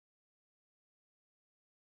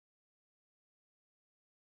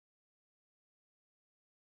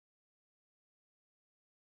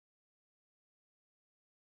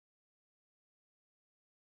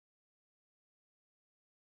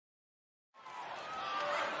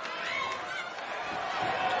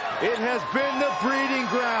It has been the breeding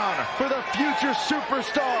ground for the future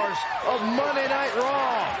superstars of Monday Night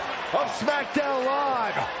Raw, of SmackDown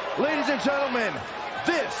Live. Ladies and gentlemen,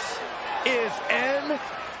 this is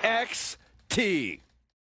NXT.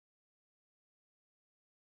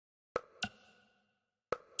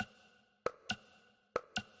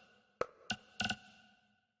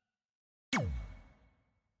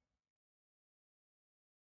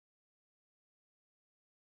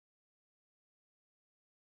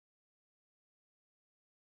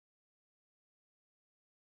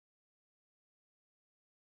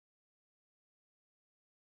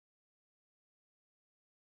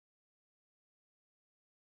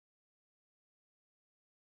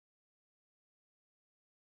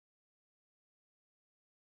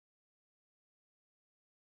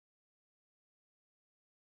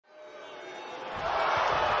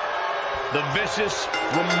 The vicious,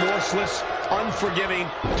 remorseless, unforgiving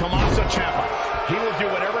Tommaso Ciampa. He will do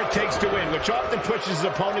whatever it takes to win, which often pushes his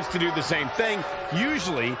opponents to do the same thing,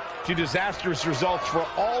 usually to disastrous results for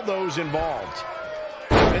all those involved.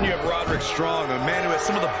 Then you have Roderick Strong, a man who has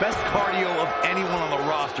some of the best cardio of anyone on the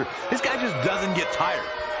roster. This guy just doesn't get tired.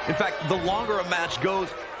 In fact, the longer a match goes,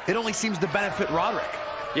 it only seems to benefit Roderick.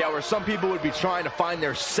 Yeah, where some people would be trying to find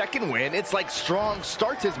their second win, it's like Strong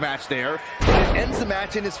starts his match there and ends the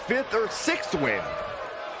match in his 5th or 6th win.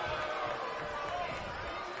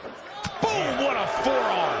 Boom, what a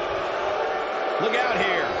forearm. Look out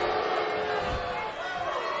here.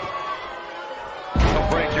 Don't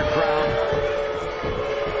break your crown.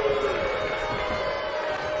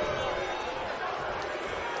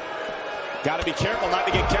 Got to be careful not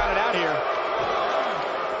to get counted out here.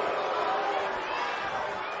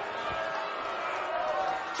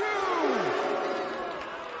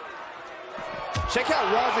 Check out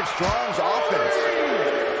Roderick Strong's offense.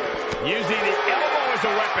 Using the elbow as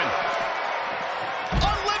a weapon.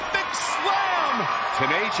 Olympic slam!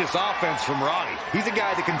 Tenacious offense from Roddy. He's a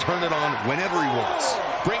guy that can turn it on whenever he wants.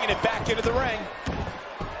 Bringing it back into the ring.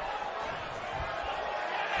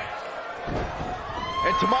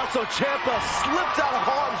 And Tommaso Ciampa slips out of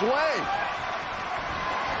harm's way.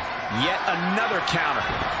 Yet another counter.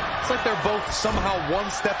 It's like they're both somehow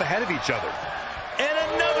one step ahead of each other. And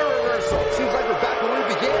another reversal. Seems like we're back where we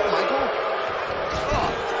began, Michael.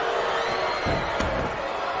 Oh.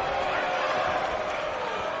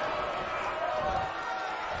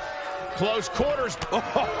 Close quarters. Oh,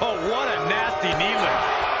 what a nasty knee lift.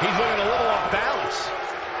 He's looking a little off balance.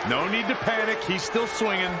 No need to panic. He's still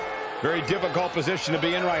swinging. Very difficult position to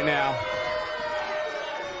be in right now.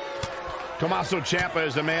 Tommaso Ciampa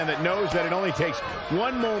is a man that knows that it only takes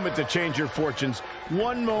one moment to change your fortunes,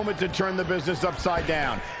 one moment to turn the business upside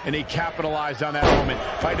down. And he capitalized on that moment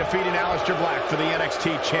by defeating Aleister Black for the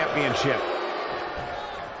NXT Championship.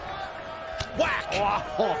 Whack!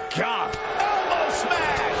 Oh, God. Elbow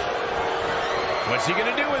smash! What's he going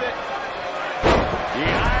to do with it? The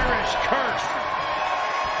Irish curse.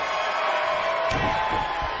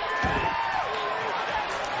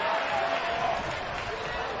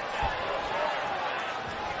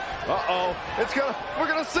 Uh-oh. We're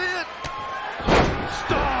gonna see it.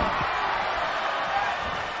 Stop!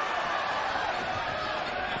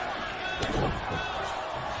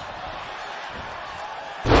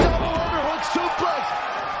 Double underhook suplex.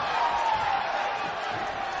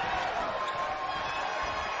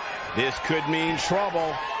 This could mean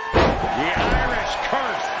trouble. The Irish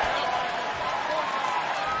curse.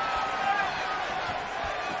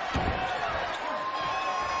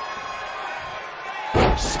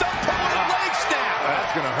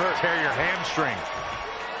 That's going to hurt. Tear your hamstring.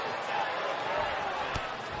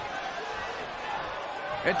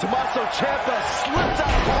 And Tommaso Ciampa slips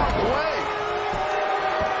out of harm's way.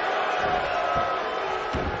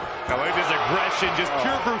 I like this aggression, just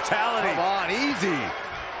pure brutality. Come on, easy.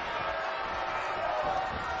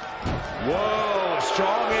 Whoa,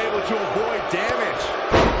 Strong able to avoid damage.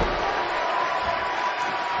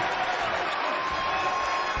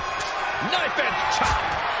 Knife edge chop.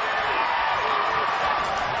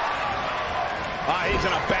 He's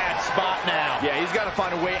in a bad spot now. Yeah, he's got to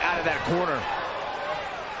find a way out of that corner.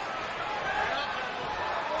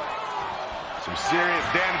 Some serious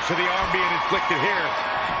damage to the arm being inflicted here.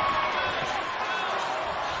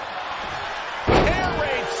 Air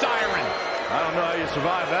raid siren. I don't know how you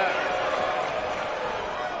survive that.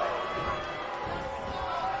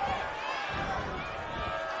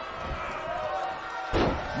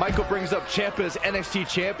 Michael brings up Ciampa's NXT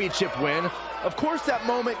Championship win. Of course, that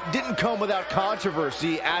moment didn't come without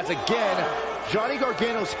controversy, as again, Johnny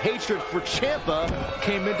Gargano's hatred for Ciampa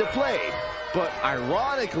came into play. But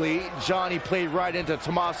ironically, Johnny played right into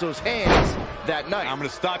Tommaso's hands that night. I'm going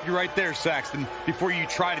to stop you right there, Saxton, before you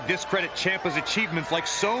try to discredit Ciampa's achievements like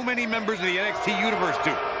so many members of the NXT universe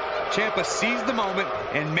do. Ciampa seized the moment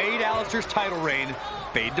and made Alistair's title reign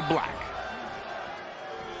fade to black.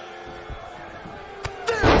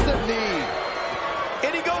 There's the knee.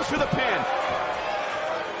 And he goes for the pin.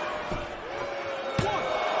 1,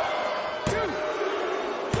 2,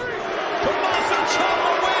 3. Tommaso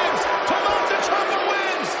Ciampa wins. Tommaso Ciampa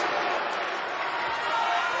wins.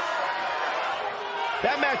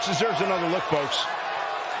 That match deserves another look, folks.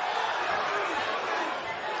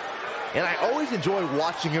 And I always enjoy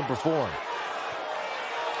watching him perform.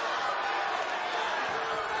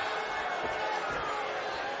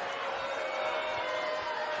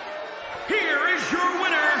 Here is your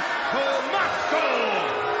winner, Tommaso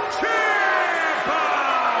Ciampa!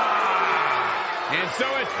 And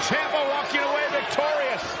so it's Ciampa walking away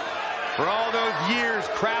victorious. For all those years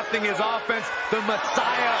crafting his offense, the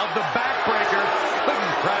Messiah of the backbreaker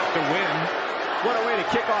couldn't craft a win. What a way to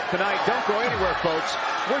kick off tonight. Don't go anywhere, folks.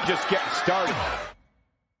 We're just getting started.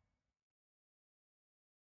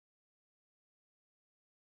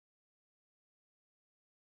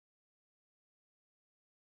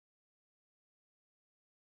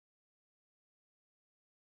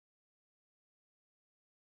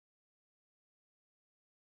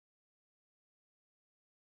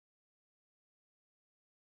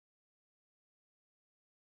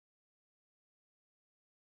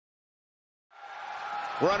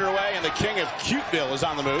 We're underway, and the King of Cuteville is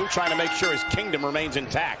on the move, trying to make sure his kingdom remains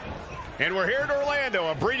intact. And we're here in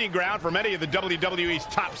Orlando, a breeding ground for many of the WWE's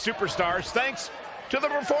top superstars, thanks to the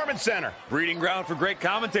Performance Center. Breeding ground for great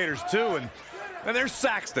commentators, too. And there's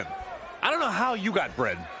Saxton. I don't know how you got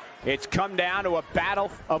bred. It's come down to a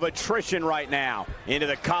battle of attrition right now. Into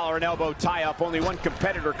the collar and elbow tie-up. Only one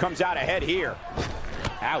competitor comes out ahead here.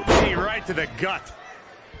 Ouch. Knee right to the gut.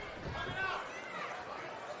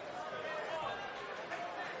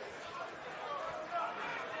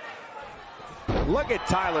 Look at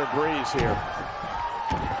Tyler Breeze here.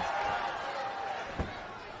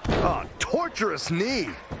 Oh, torturous knee.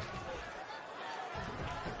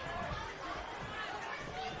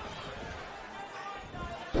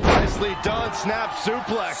 Nicely done, snap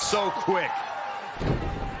suplex. So quick.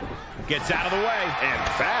 Gets out of the way. And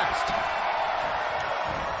fast.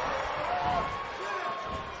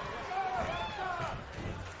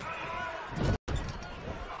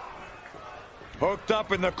 Hooked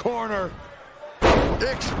up in the corner.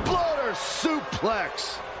 Exploder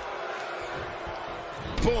suplex.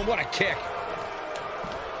 Boom, what a kick.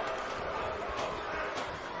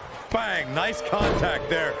 Bang, nice contact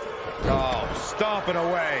there. Oh, stomping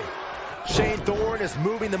away. Shane Thorne is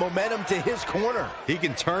moving the momentum to his corner. He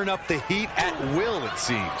can turn up the heat at will, it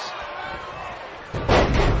seems.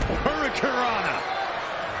 Hurricanrana.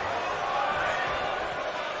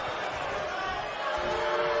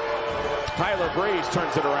 Tyler Breeze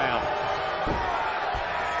turns it around.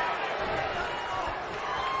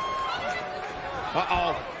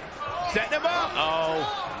 Uh-oh. Setting him up. Uh-oh.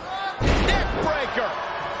 Neck breaker.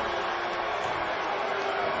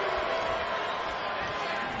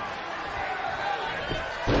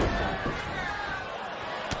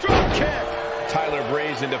 Drop kick. Tyler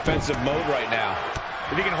Breeze in defensive mode right now.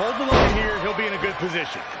 If he can hold the line here, he'll be in a good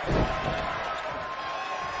position.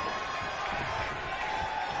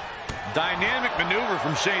 Dynamic maneuver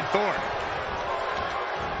from Shane Thorne.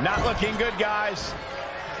 Not looking good, guys.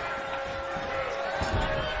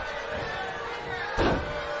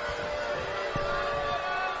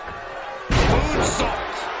 Moonsault.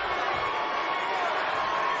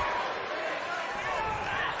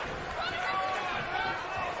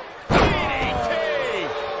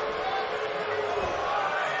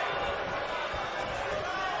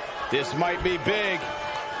 This might be big.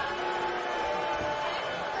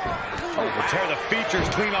 Oh, will tear the features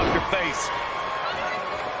clean off your face.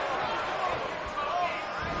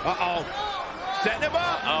 Uh-oh. Setting him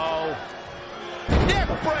up. Uh-oh. Neck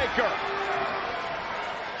breaker.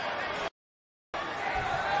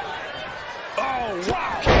 Oh,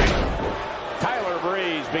 wow. Tyler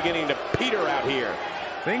Breeze beginning to peter out here.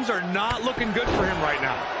 Things are not looking good for him right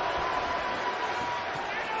now.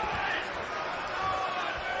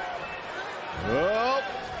 Oh.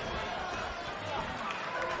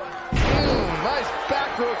 Nice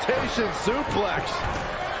back rotation suplex.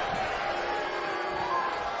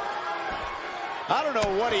 I don't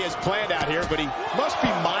know what he has planned out here, but he must be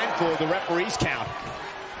mindful of the referee's count.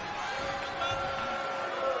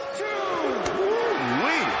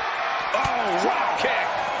 Oh, wow kick.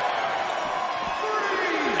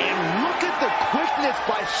 And look at the quickness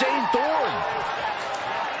by Shane Thorne.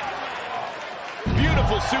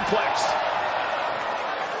 Beautiful suplex.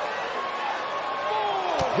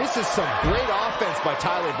 This is some great offense by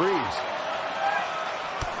Tyler Breeze.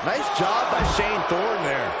 Nice job by Shane Thorne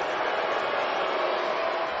there.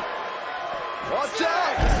 Watch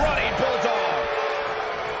out! Running Bulldog.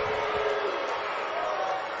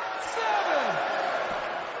 7.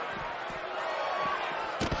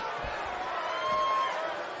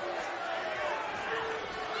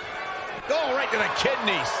 Oh, right to the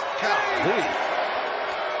kidneys. Golly.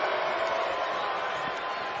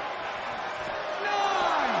 9.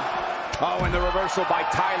 Oh, and the reversal by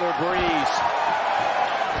Tyler Breeze.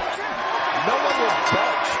 No one will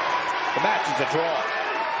budge. The match is a draw.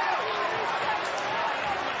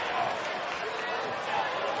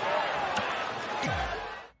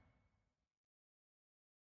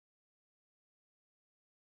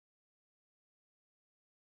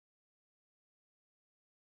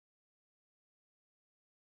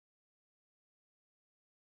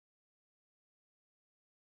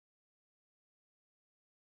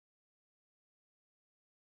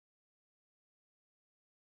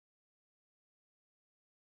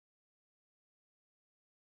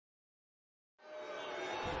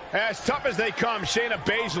 As tough as they come, Shayna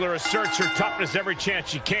Baszler asserts her toughness every chance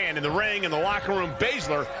she can. In the ring, in the locker room,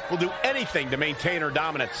 Baszler will do anything to maintain her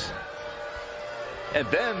dominance. And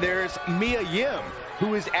then there's Mia Yim,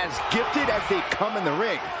 who is as gifted as they come in the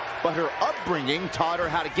ring. But her upbringing taught her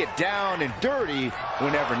how to get down and dirty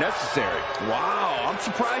whenever necessary. Wow, I'm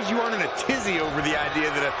surprised you aren't in a tizzy over the idea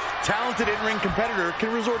that a talented in-ring competitor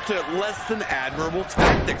can resort to less than admirable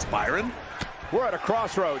tactics, Byron. We're at a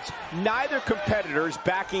crossroads. Neither competitor's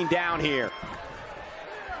backing down here.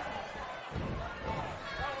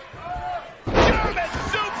 German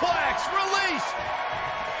suplex release.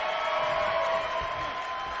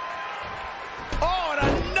 Oh, and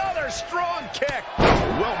another strong kick.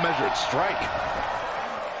 Well-measured strike.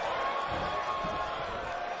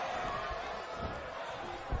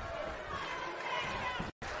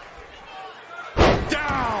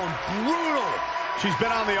 Down, brutal. She's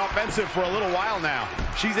been on the offensive for a little while now.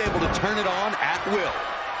 She's able to turn it on at will.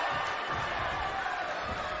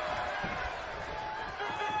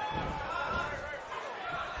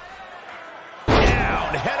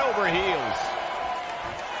 Down, head over heels.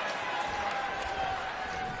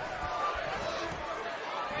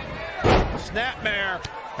 Snapmare.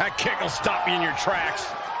 That kick will stop you in your tracks.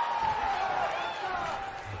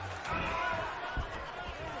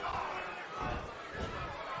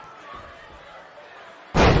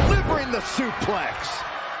 Delivering the suplex.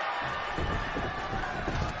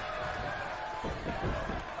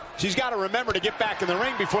 She's got to remember to get back in the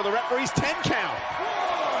ring before the referee's 10 count.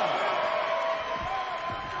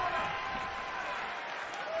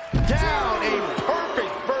 Down, a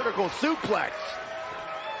perfect vertical suplex.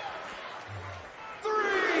 3.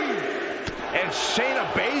 And Shayna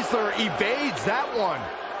Baszler evades that one.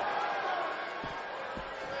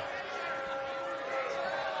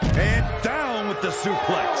 And down with the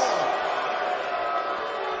suplex.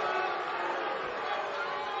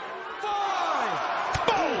 5.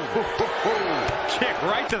 Boom! Kick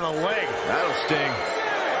right to the leg. That'll sting.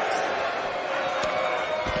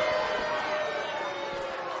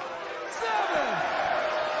 7.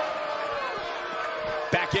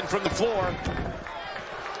 Back in from the floor.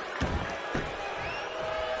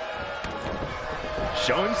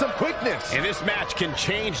 Showing some quickness. And this match can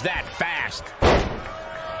change that fast.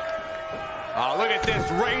 Oh, look at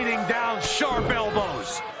this, raining down sharp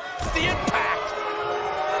elbows. The impact.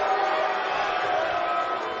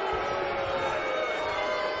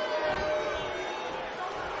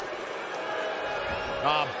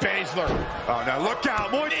 Baszler. Oh, now look out,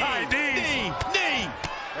 Muay Thai knees. Knee.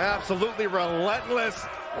 Absolutely relentless.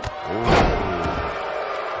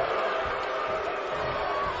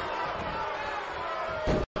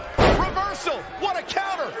 Reversal. What a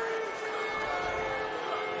counter.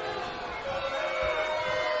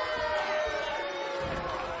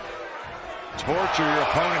 Torture your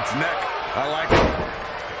opponent's neck. I like it.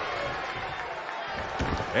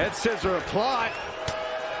 Head scissor applied.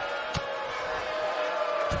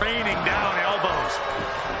 Raining down elbows.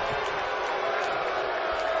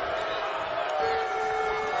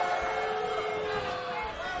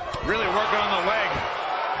 Really working on the leg.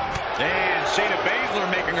 And Shayna Baszler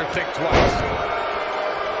making her think twice.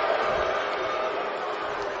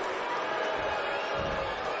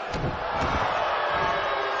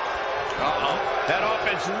 Uh-oh. That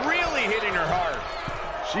offense really hitting her hard.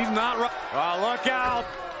 She's not right. Oh, look out.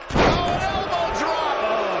 Oh, an elbow drop.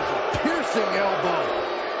 Oh, piercing elbow.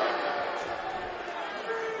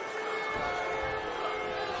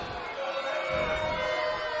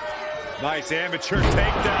 Nice amateur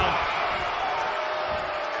takedown.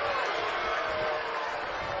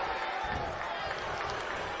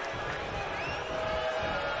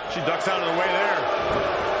 she ducks out of the way there.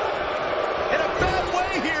 In a bad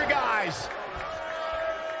way here, guys.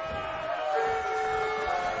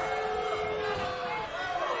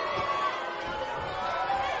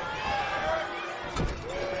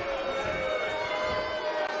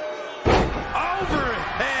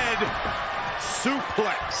 Overhead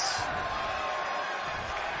suplex.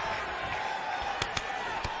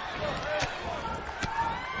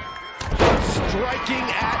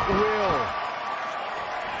 Striking at will.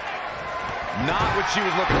 Not what she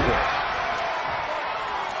was looking for.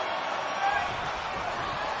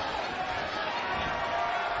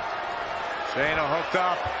 Shayna hooked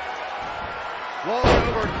up. Rolling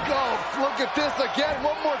over. Go. Look at this again.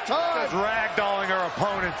 One more time. Just ragdolling her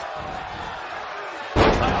opponent.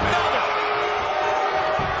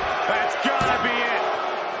 That's gotta be it.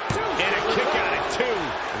 And a kick out at 2.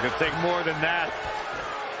 It's gonna take more than that.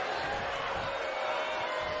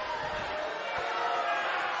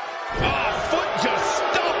 Oh, foot just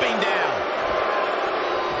stomping down.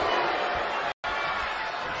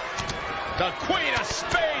 The Queen of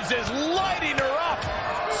Spades is lighting her up.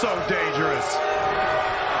 So dangerous.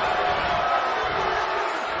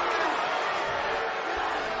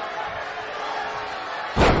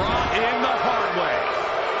 Brought in the hard way.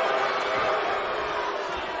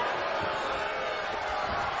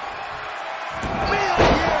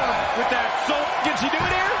 With that soap. Can she do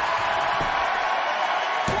it here?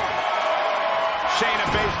 Shayna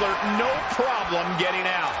Baszler, no problem getting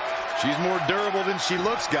out. She's more durable than she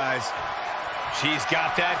looks, guys. She's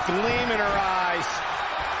got that gleam in her eyes.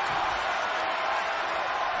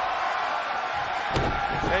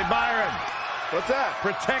 Hey, Byron. What's that?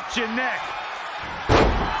 Protect your neck.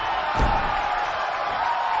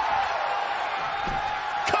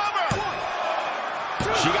 Cover!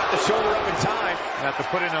 She got the shoulder up in time. Have to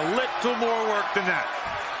put in a little more work than that.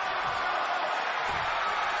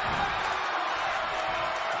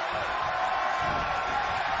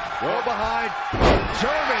 Go behind.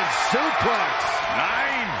 German suplex.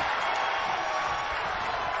 9.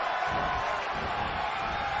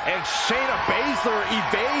 And Shayna Baszler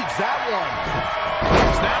evades that one.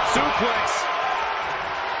 Snap suplex.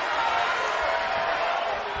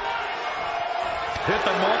 Hit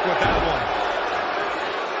the mark with that one.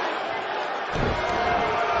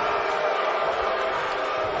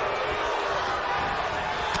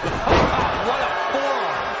 What a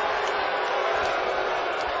forearm.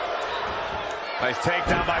 Nice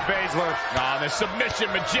takedown by Baszler. Oh, the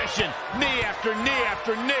submission magician. Knee after knee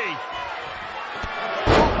after knee.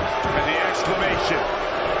 And the exclamation.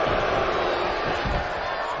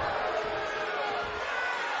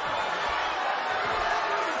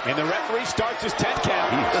 And the referee starts his 10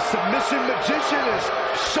 count. The submission magician is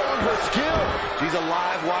showing her skill. She's a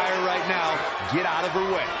live wire right now. Get out of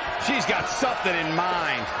her way. She's got something in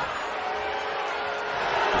mind.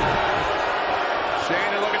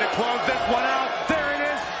 Shayna looking to close this one out. There it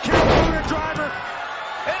is. Carolina driver.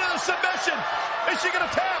 Into the submission. Is she going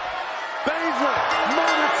to tap? Baszler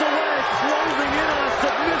moments away. Closing in on a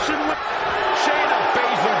submission. Shayna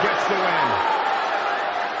Baszler gets the win.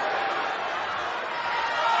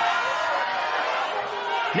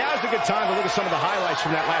 Now's a good time to look at some of the highlights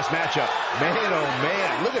from that last matchup. Man, oh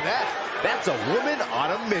man, look at that. That's a woman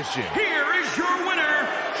on a mission. Here is your winner,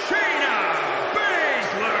 Shayna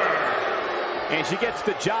Baszler. And she gets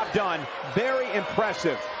the job done. Very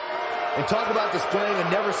impressive. And talk about displaying a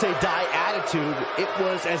never say die attitude. It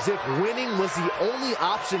was as if winning was the only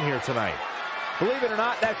option here tonight. Believe it or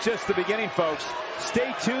not, that's just the beginning, folks.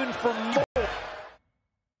 Stay tuned for more.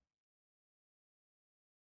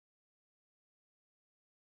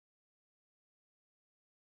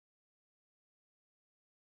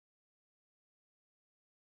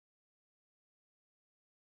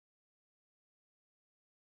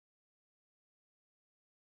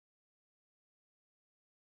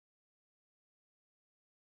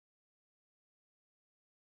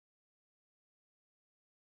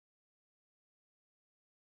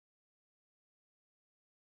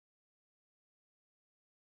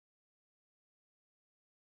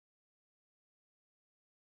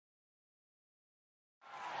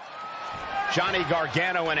 Johnny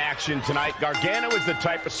Gargano in action tonight. Gargano is the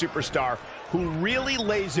type of superstar who really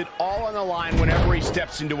lays it all on the line whenever he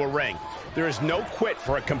steps into a ring. There is no quit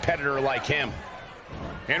for a competitor like him.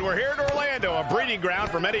 And we're here in Orlando, a breeding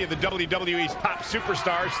ground for many of the WWE's top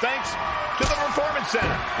superstars, thanks to the Performance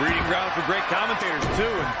Center. Breeding ground for great commentators,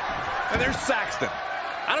 too. And there's Saxton.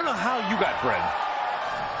 I don't know how you got bred.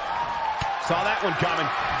 Saw that one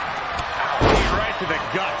coming. Right to the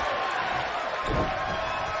gut.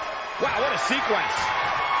 Wow, what a sequence.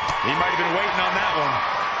 He might have been waiting on that one.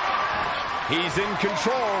 He's in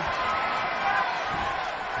control.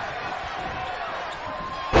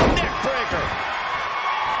 Neck breaker.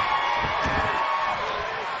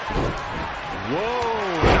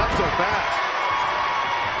 Whoa, not so fast.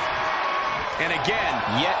 And again,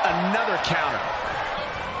 yet another counter.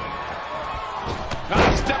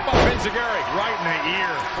 Step up Enziguri. Right in the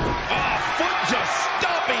ear. Foot just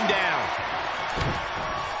stomping down.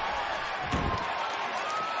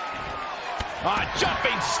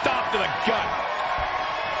 Jumping stomp to the gut.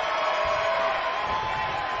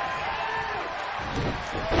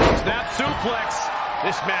 Snap suplex.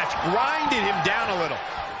 This match grinded him down a little.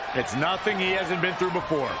 It's nothing he hasn't been through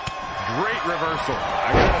before. Great reversal.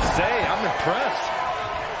 I gotta say, I'm impressed.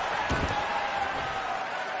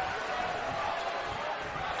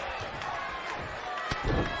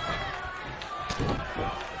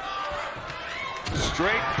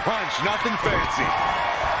 Straight punch, nothing fancy.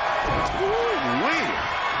 Ooh-wee.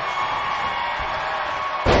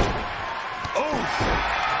 Oof.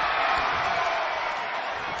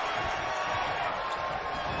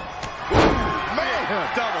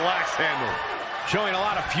 Man, double axe handle. Showing a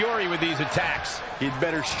lot of fury with these attacks. He'd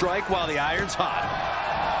better strike while the iron's hot.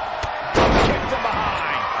 Kick from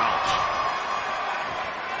behind. Ouch.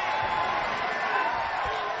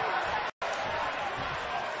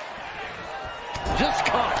 Just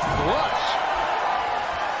caught flush.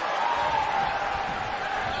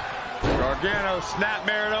 Gargano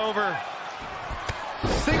snapmare it over.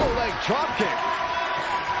 Single leg drop kick.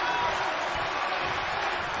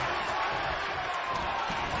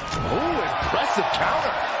 Ooh, impressive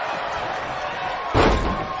counter.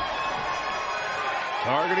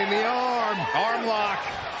 Targeting the arm. Arm lock.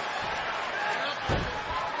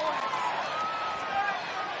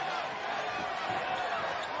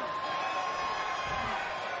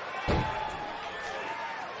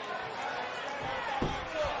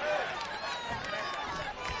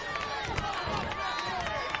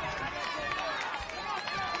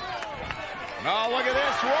 Oh, look at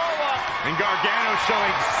this roll up. And Gargano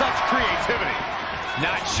showing such creativity.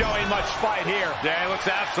 Not showing much fight here. Yeah, he looks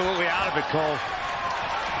absolutely out of it, Cole.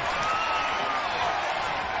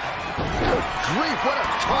 Good grief, what a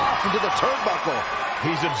toss into the turnbuckle.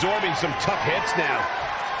 He's absorbing some tough hits now.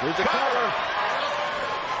 Here's the cover.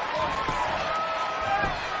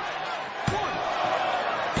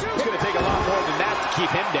 It's going to take a lot more than that to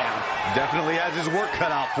keep him down. Definitely has his work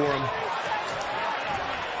cut out for him.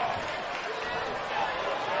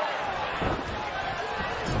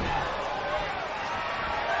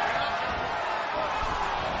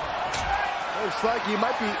 Looks like he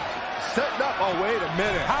might be setting up. Oh, wait a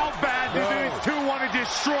minute. How bad do these two want to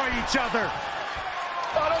destroy each other?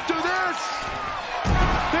 Oh, don't do this.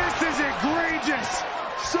 This is egregious.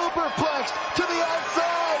 Superplex to the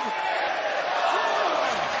outside.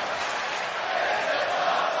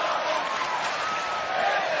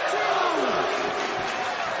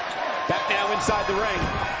 Back now inside the ring.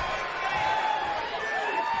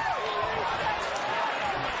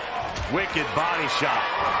 Wicked body shot.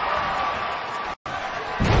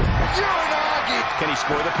 Can he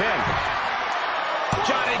score the pin?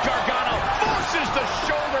 Johnny Gargano forces the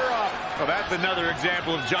shoulder up. Well, that's another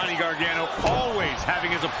example of Johnny Gargano always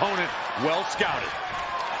having his opponent well scouted.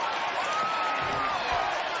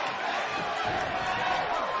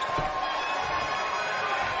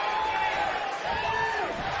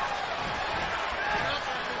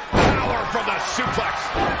 Power from the suplex.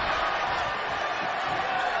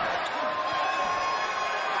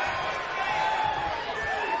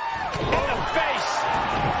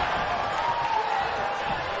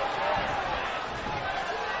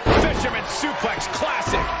 Suplex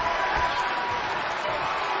classic.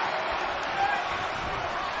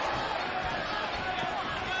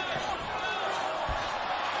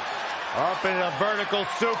 Up in a vertical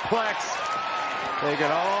suplex. Taking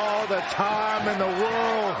all the time in the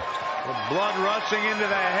world. The blood rushing into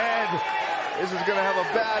the head. This is going to have a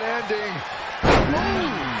bad ending.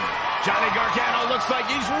 Johnny Gargano looks like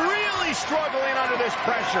he's really struggling under this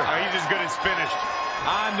pressure. Oh, he's as good as finished.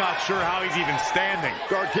 I'm not sure how he's even standing.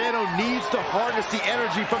 Gargano needs to harness the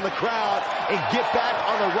energy from the crowd and get back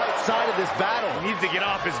on the right side of this battle. He needs to get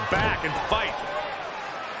off his back and fight.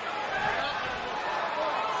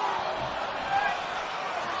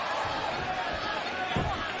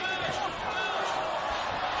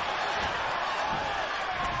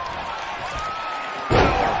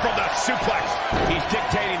 Power from the suplex. He's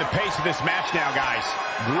dictating the pace of this match now, guys.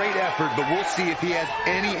 Great effort, but we'll see if he has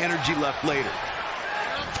any energy left later.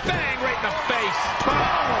 Bang right in the face. Oh,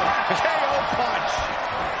 KO punch.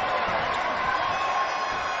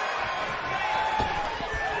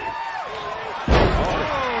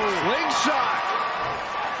 Oh, slingshot.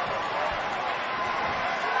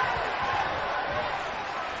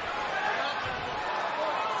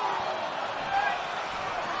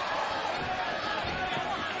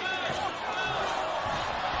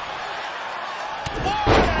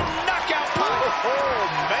 Oh,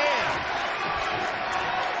 man.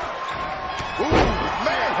 Ooh,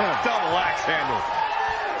 man. Double axe handle.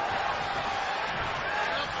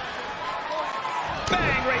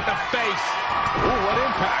 Bang, right in the face. Ooh, what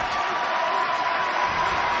impact.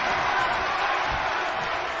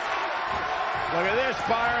 Look at this,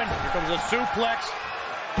 Byron. Here comes a suplex.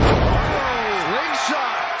 Oh,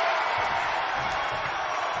 slingshot.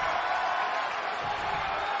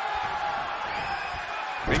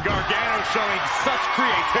 And Gargano showing such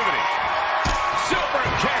creativity. Super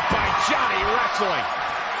kick by Johnny Wrestling.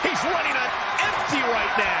 He's running on empty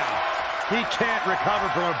right now. He can't recover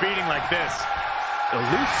from a beating like this.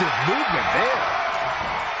 Elusive movement there.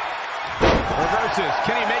 Reverses.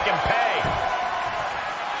 Can he make him pay?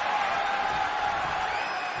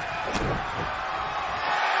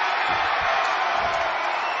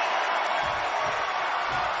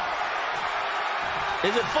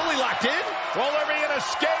 Is it fully locked in? Will there be an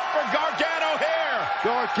escape for Gargano here?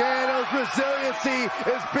 Gargano's resiliency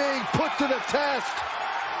is being put to the test.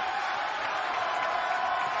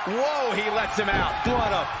 Whoa, he lets him out.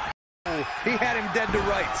 What a he had him dead to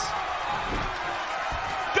rights.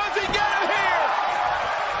 Does he get him here?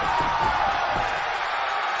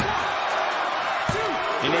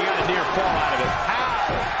 And he got a near fall out of it. How?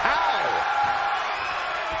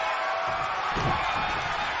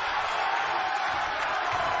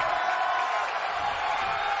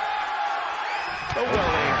 A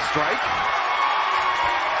well-aimed strike.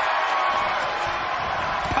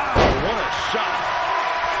 What a shot.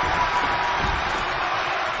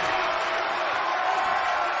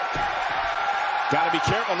 Got to be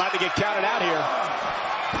careful not to get counted out here.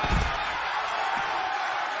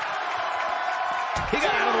 He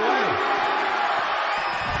got out of the way.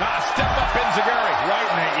 Step up Enziguri. Right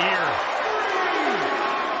in the ear.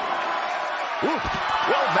 Ooh,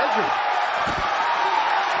 well measured.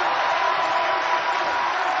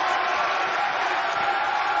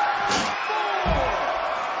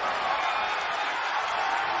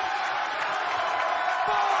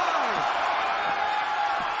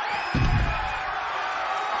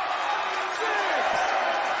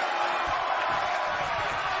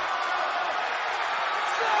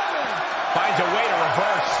 Finds a way to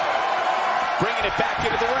reverse. Bringing it back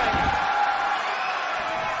into the ring.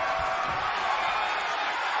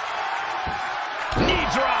 Knee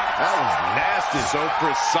drop. That was nasty. So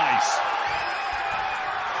precise.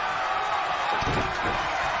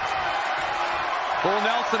 Full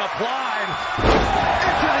Nelson applied.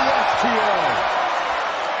 Into the STO.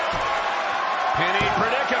 Penny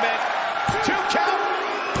predicament. 2 count.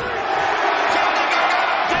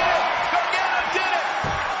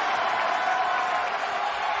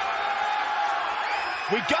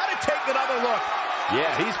 We got to take another look.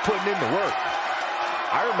 Yeah, he's putting in the work.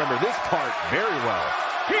 I remember this part very well.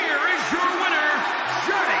 Here is your winner,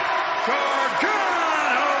 Johnny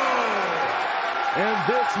Gargano. And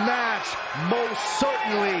this match most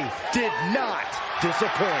certainly did not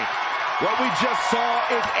disappoint. What we just saw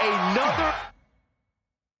is another...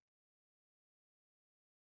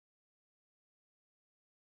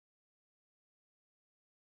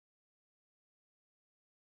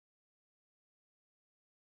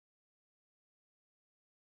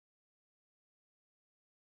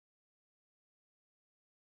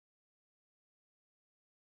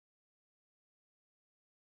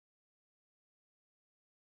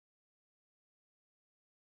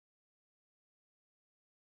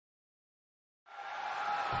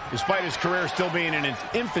 Despite his career still being in its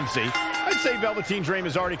infancy, I'd say Velveteen Dream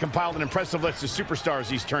has already compiled an impressive list of superstars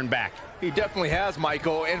he's turned back. He definitely has,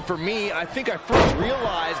 Michael. And for me, I think I first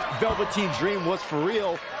realized Velveteen Dream was for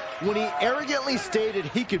real when he arrogantly stated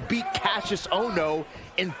he could beat Cassius Ohno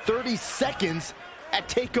in 30 seconds at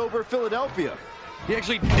TakeOver Philadelphia. He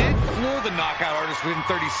actually did floor the knockout artist within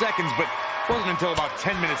 30 seconds, but it wasn't until about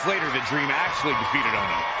 10 minutes later that Dream actually defeated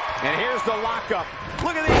Ohno. And here's the lockup.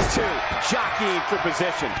 Look at these two jockeying for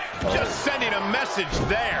position. Just sending a message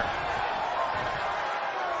there.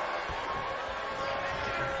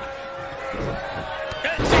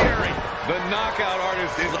 The knockout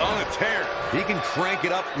artist is on a tear. He can crank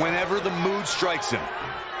it up whenever the mood strikes him.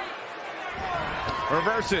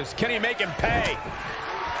 Reverses. Can he make him pay?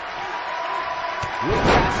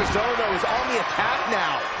 Cassius Ohno is on the attack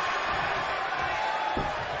now.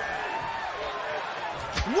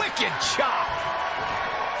 Wicked chop.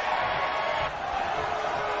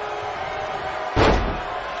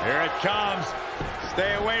 Here it comes.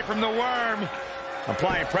 Stay away from the worm.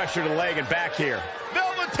 Applying pressure to the leg and back here.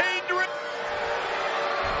 Velveteen Dream.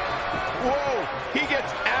 Whoa, he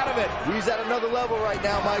gets out of it. He's at another level right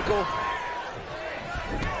now, Michael.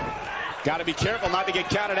 Got to be careful not to get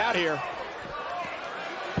counted out here.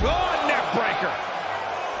 Oh, neck breaker.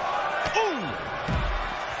 Ooh.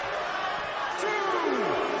 2.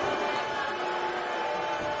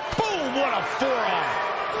 Boom, what a forearm.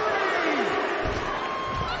 3.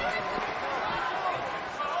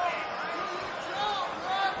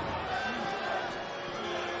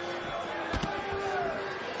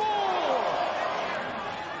 4.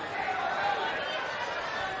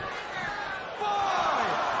 5.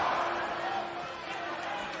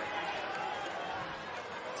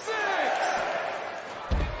 6.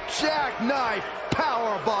 Jackknife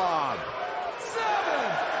powerbomb. 7.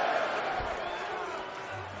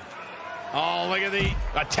 Oh, look at the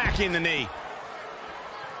attacking the knee.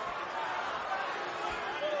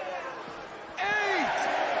 8.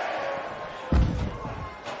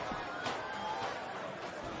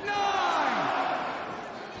 9.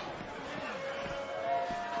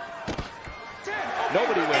 10.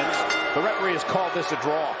 Nobody wins. The referee has called this a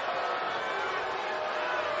draw.